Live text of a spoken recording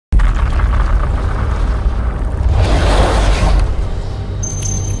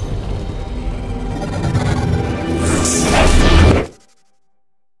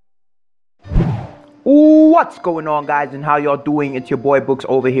What's going on, guys, and how y'all doing? It's your boy Books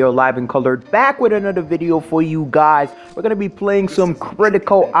over here, live and colored, back with another video for you guys. We're gonna be playing some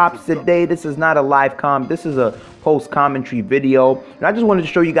critical ops today. This is not a live com, this is a post commentary video, and I just wanted to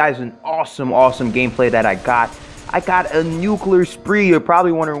show you guys an awesome gameplay that I got a nuclear spree. You're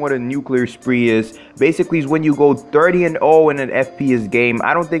probably wondering what a nuclear spree is. Basically, it's when you go 30-0 in an FPS game.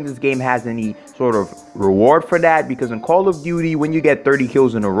 I don't think this game has any sort of reward for that, because in Call of Duty, when you get 30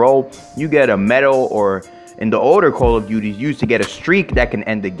 kills in a row, you get a medal, or in the older Call of Duties, you used to get a streak that can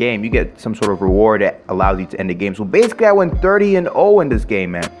end the game. You get some sort of reward that allows you to end the game. So basically, I went 30-0 in this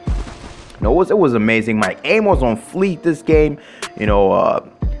game, man. You know, it was amazing. My aim was on fleek this game. You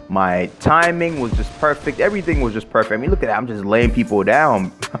know, my timing was just perfect. Everything was just perfect. I mean, look at that. I'm just laying people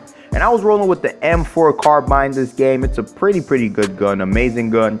down. And I was rolling with the M4 carbine this game. It's a pretty good gun. Amazing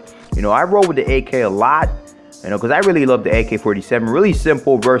gun. You know, I roll with the AK a lot. You know, because I really love the AK-47. Really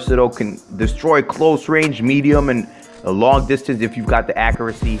simple, versatile. Can destroy close range, medium, and a long distance if you've got the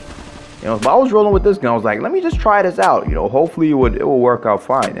accuracy. You know, but I was rolling with this gun. I was like, let me just try this out. You know, hopefully it will work out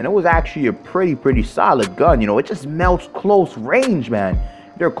fine. And it was actually a pretty solid gun. You know, it just melts close range, man.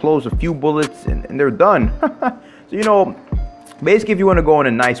 They're close, a few bullets, and they're done. So, you know, basically, if you want to go on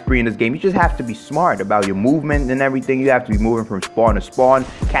a nice spree in this game, you just have to be smart about your movement and everything. You have to be moving from spawn to spawn,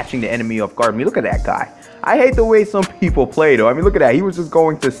 catching the enemy off guard. I mean, look at that guy. I hate the way some people play, though. I mean, look at that. He was just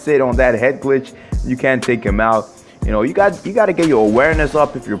going to sit on that head glitch. You can't take him out. You know, you got to get your awareness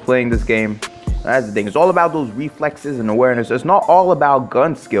up if you're playing this game. That's the thing. It's all about those reflexes and awareness. It's not all about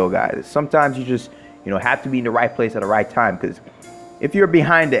gun skill, guys. Sometimes you just, you know, have to be in the right place at the right time, because if you're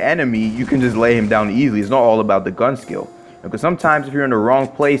behind the enemy, you can just lay him down easily. It's not all about the gun skill. Because sometimes if you're in the wrong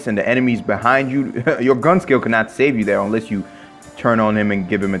place and the enemy's behind you, your gun skill cannot save you there unless you turn on him and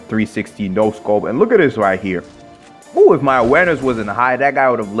give him a 360 no scope. And look at this right here. Ooh, if my awareness wasn't high, that guy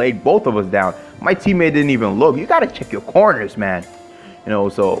would have laid both of us down. My teammate didn't even look. You got to check your corners, man. You know,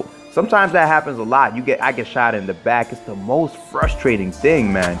 so sometimes that happens a lot. I get shot in the back. It's the most frustrating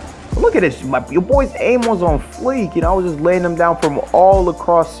thing, man. Look at this. Your boy's aim was on fleek. You know, I was just laying them down from all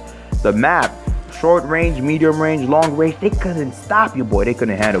across the map. Short range, medium range, long range. They couldn't stop you, boy. They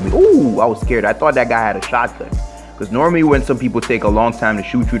couldn't handle me. Ooh, I was scared. I thought that guy had a shotgun. Because normally when some people take a long time to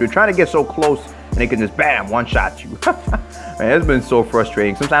shoot you, they're trying to get so close and they can just bam, one shot you. Man, it's been so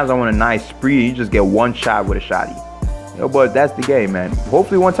frustrating. Sometimes I want a nice spree. You just get one shot with a shotty. You know, but that's the game, man.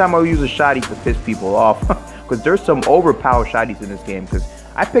 Hopefully one time I'll use a shotty to piss people off. Because there's some overpowered shotties in this game. Because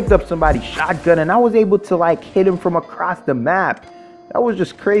I picked up somebody's shotgun and I was able to like hit him from across the map. That was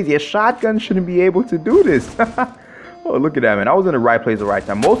just crazy. A shotgun shouldn't be able to do this. Oh, look at that, man. I was in the right place at the right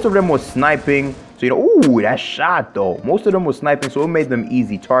time. Most of them was sniping. So, you know, ooh, that shot, though. Most of them was sniping, so it made them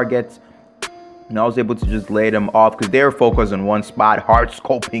easy targets. And I was able to just lay them off because they were focused on one spot, hard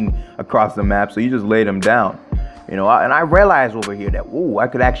scoping across the map. So you just lay them down. You know, and I realized over here that, ooh, I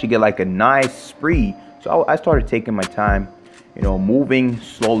could actually get like a nice spree. So I started taking my time. You know, moving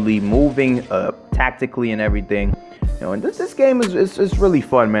slowly, moving tactically and everything. You know, and this game is really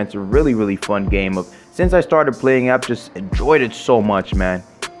fun, man. It's a really fun game. Since I started playing, I've just enjoyed it so much, man.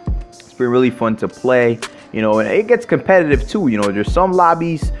 It's been really fun to play. You know, and it gets competitive too. You know, there's some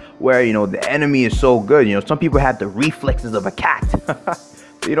lobbies where, you know, the enemy is so good. You know, some people have the reflexes of a cat.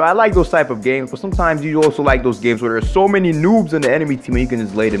 You know, I like those type of games, but sometimes you also like those games where there's so many noobs in the enemy team and you can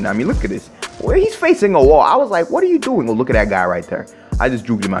just lay them down. I mean, look at this. Well, he's facing a wall. I was like, what are you doing? Oh, look at that guy right there. I just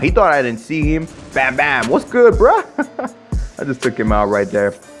juked him out. He thought I didn't see him. Bam, bam. What's good, bruh? I just took him out right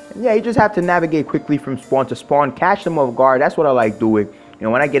there. And yeah, you just have to navigate quickly from spawn to spawn. Catch them off guard. That's what I like doing. You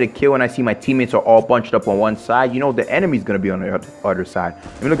know, when I get a kill and I see my teammates are all bunched up on one side, you know the enemy's going to be on the other side.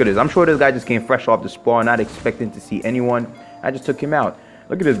 I mean, look at this. I'm sure this guy just came fresh off the spawn, not expecting to see anyone. I just took him out.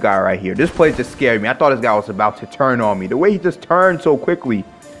 Look at this guy right here. This place just scared me. I thought this guy was about to turn on me. The way he just turned so quickly,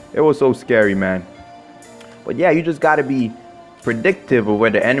 it was so scary, man. But yeah, you just got to be predictive of where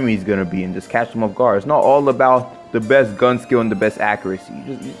the enemy is going to be and just catch them off guard. It's not all about the best gun skill and the best accuracy.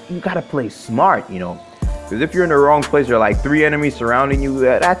 You got to play smart, you know. Because if you're in the wrong place, there are like 3 enemies surrounding you.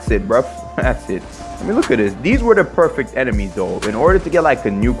 That's it, bro. That's it. I mean, look at this. These were the perfect enemies, though. In order to get like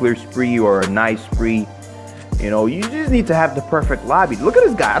a nuclear spree or a nice spree, you know, you just need to have the perfect lobby. Look at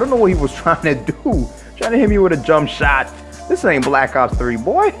this guy. I don't know what he was trying to do. Trying to hit me with a jump shot. This ain't Black Ops 3,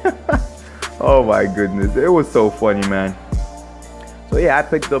 boy. Oh, my goodness. It was so funny, man. So, yeah, I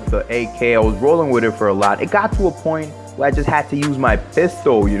picked up the AK. I was rolling with it for a lot. It got to a point where I just had to use my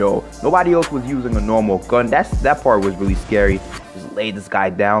pistol, you know. Nobody else was using a normal gun. That part was really scary. Just lay this guy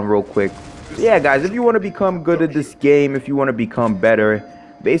down real quick. So, yeah, guys, if you want to become good at this game, if you want to become better,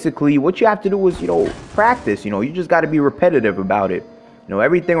 basically what you have to do is, you know, practice. You know, you just got to be repetitive about it. You know,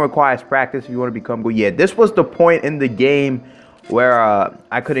 everything requires practice if you want to become good. Yeah, this was the point in the game where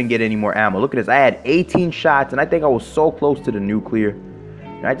I couldn't get any more ammo. Look at this. I had 18 shots, and I think I was so close to the nuclear.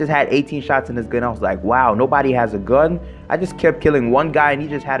 And I just had 18 shots in this gun. I was like, wow, nobody has a gun. I just kept killing one guy, and he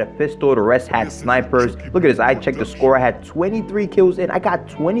just had a pistol. The rest had snipers. Look at this. I checked the score. I had 23 kills in. I got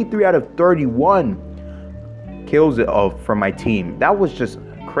 23 out of 31 kills from my team. That was just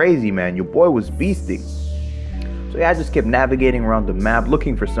crazy, man. Your boy was beasting. So yeah, I just kept navigating around the map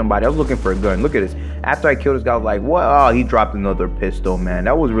looking for somebody. I was looking for a gun. Look at this. After I killed this guy, I was like, what? Oh, he dropped another pistol, man.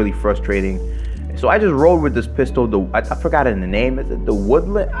 That was really frustrating. So I just rolled with this pistol. I forgot the name. Is it the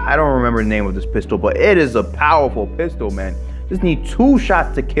Woodland? I don't remember the name of this pistol, but it is a powerful pistol, man. Just need 2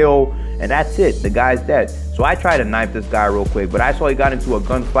 shots to kill, and that's it. The guy's dead. So I tried to knife this guy real quick, but I saw he got into a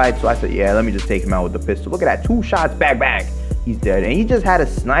gunfight, so I said, yeah, let me just take him out with the pistol. Look at that. 2 shots, bang, bang. He's dead. And he just had a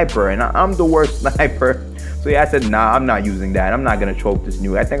sniper, and I'm the worst sniper. So yeah, I said, nah, I'm not using that. I'm not going to choke this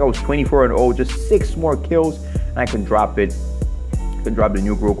nuke. I think I was 24-0, just 6 more kills, and I can drop it. Can drop the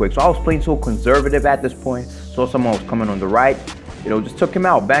nuke real quick. So I was playing so conservative at this point. Saw someone was coming on the right. You know, just took him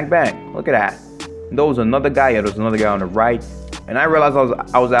out. Bang, bang. Look at that. And there was another guy. Yeah, there was another guy on the right. And I realized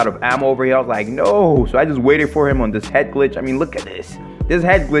I was out of ammo over here. I was like, no. So I just waited for him on this head glitch. I mean, look at this. This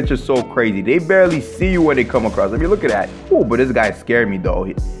head glitch is so crazy. They barely see you when they come across. I mean, look at that. Oh, but this guy scared me,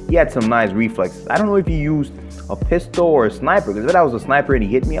 though. He had some nice reflexes. I don't know if he used a pistol or a sniper. Because if I was a sniper and he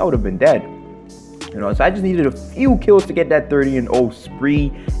hit me, I would have been dead. You know, so I just needed a few kills to get that 30-0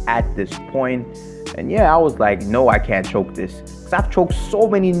 spree at this point. And yeah, I was like, no, I can't choke this. Because I've choked so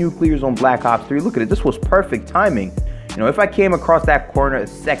many nuclears on Black Ops 3. Look at it. This was perfect timing. You know, if I came across that corner a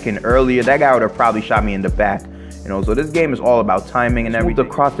second earlier, that guy would have probably shot me in the back. You know, so this game is all about timing and everything.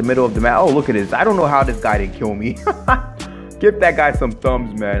 Across the middle of the map. Oh, look at this. I don't know how this guy didn't kill me. Give that guy some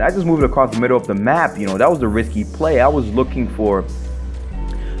thumbs, man. I just moved across the middle of the map. You know, that was a risky play. I was looking for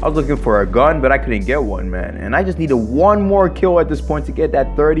a gun, but I couldn't get one, man. And I just needed 1 more kill at this point to get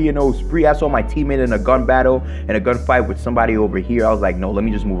that 30-0 spree. I saw my teammate in a gun battle and a gunfight with somebody over here. I was like, no, let me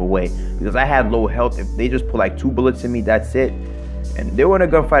just move away. Because I had low health. If they just put like 2 bullets in me, that's it. And they were in a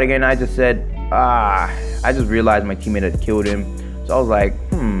gunfight again. I just said, I just realized my teammate had killed him. So I was like,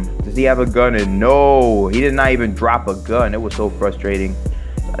 does he have a gun? And no, he did not even drop a gun. It was so frustrating.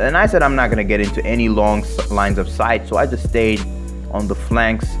 And I said I'm not going to get into any long lines of sight. So I just stayed on the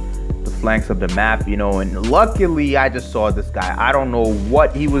flanks of the map, you know, and luckily I just saw this guy. I don't know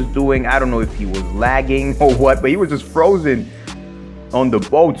what he was doing. I don't know if he was lagging or what, but he was just frozen on the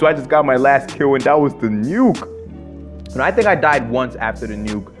boat. So I just got my last kill, and that was the nuke. And I think I died once after the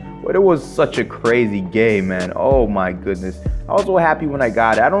nuke, but it was such a crazy game, man. Oh my goodness. I was so happy when I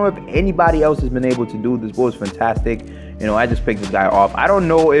got it. I don't know if anybody else has been able to do this, but it was fantastic. You know, I just picked this guy off. I don't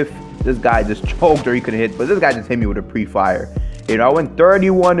know if this guy just choked or he could hit, but this guy just hit me with a pre-fire. You know, I went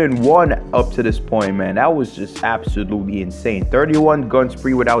 31-1 up to this point, man. That was just absolutely insane. 31 gun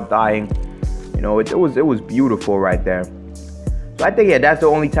spree without dying. You know, it was beautiful right there. So I think, yeah, that's the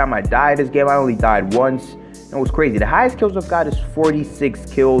only time I died this game. I only died once. And it was crazy. The highest kills I've got is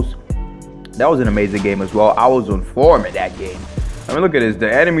 46 kills. That was an amazing game as well. I was on form in that game. I mean, look at this.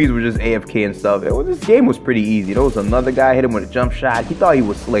 The enemies were just AFK and stuff. This game was pretty easy. There was another guy, hit him with a jump shot. He thought he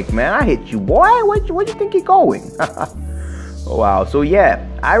was slick, man. I hit you, boy. Where you think you're going? Oh, wow. So yeah,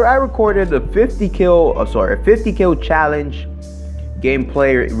 I recorded a 50 kill challenge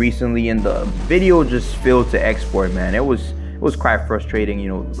gameplay recently, and the video just failed to export, man. It was quite frustrating. You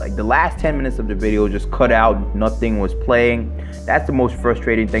know, like the last 10 minutes of the video just cut out. Nothing was playing. That's the most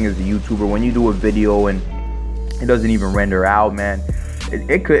frustrating thing as a YouTuber, when you do a video and it doesn't even render out, man.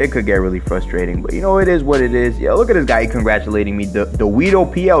 It could get really frustrating, but you know, it is what it is. Yeah, look at this guy congratulating me. The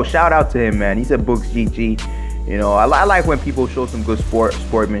Weedo PL, shout out to him, man. He said Bouks GG. You know, I like when people show some good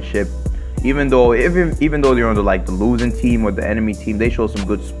sportsmanship, even though they're on the losing team or the enemy team. They show some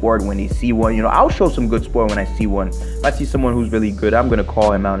good sport when they see one. You know, I'll show some good sport when I see one. If I see someone who's really good, I'm gonna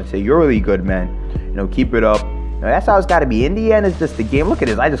call him out and say, you're really good, man. You know, keep it up. You know, that's how it's got to be. In the end, it's just the game. Look at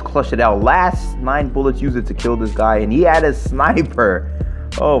this. I just clutched it out. Last 9 bullets used it to kill this guy, and he had a sniper.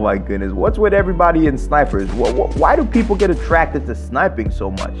 Oh my goodness. What's with everybody in snipers? Why do people get attracted to sniping so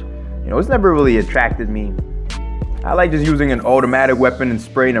much? You know, it's never really attracted me. I like just using an automatic weapon and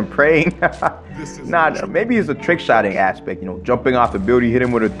spraying and praying. Nah, maybe it's a trick shotting aspect, you know, jumping off the building, hit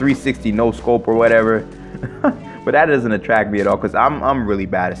him with a 360 no scope or whatever. But that doesn't attract me at all, because I'm really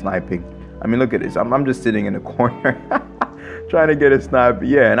bad at sniping. I mean, look at this. I'm just sitting in the corner trying to get a sniper.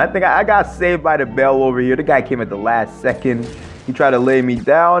 Yeah, and I think I got saved by the bell over here. The guy came at the last second. He tried to lay me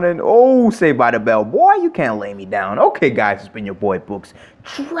down, and oh, Saved by the Bell. Boy, you can't lay me down. Okay, guys, it's been your boy Books.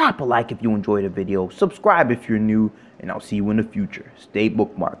 Drop a like if you enjoyed the video. Subscribe if you're new, and I'll see you in the future. Stay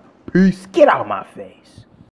bookmarked. Peace. Get out of my face.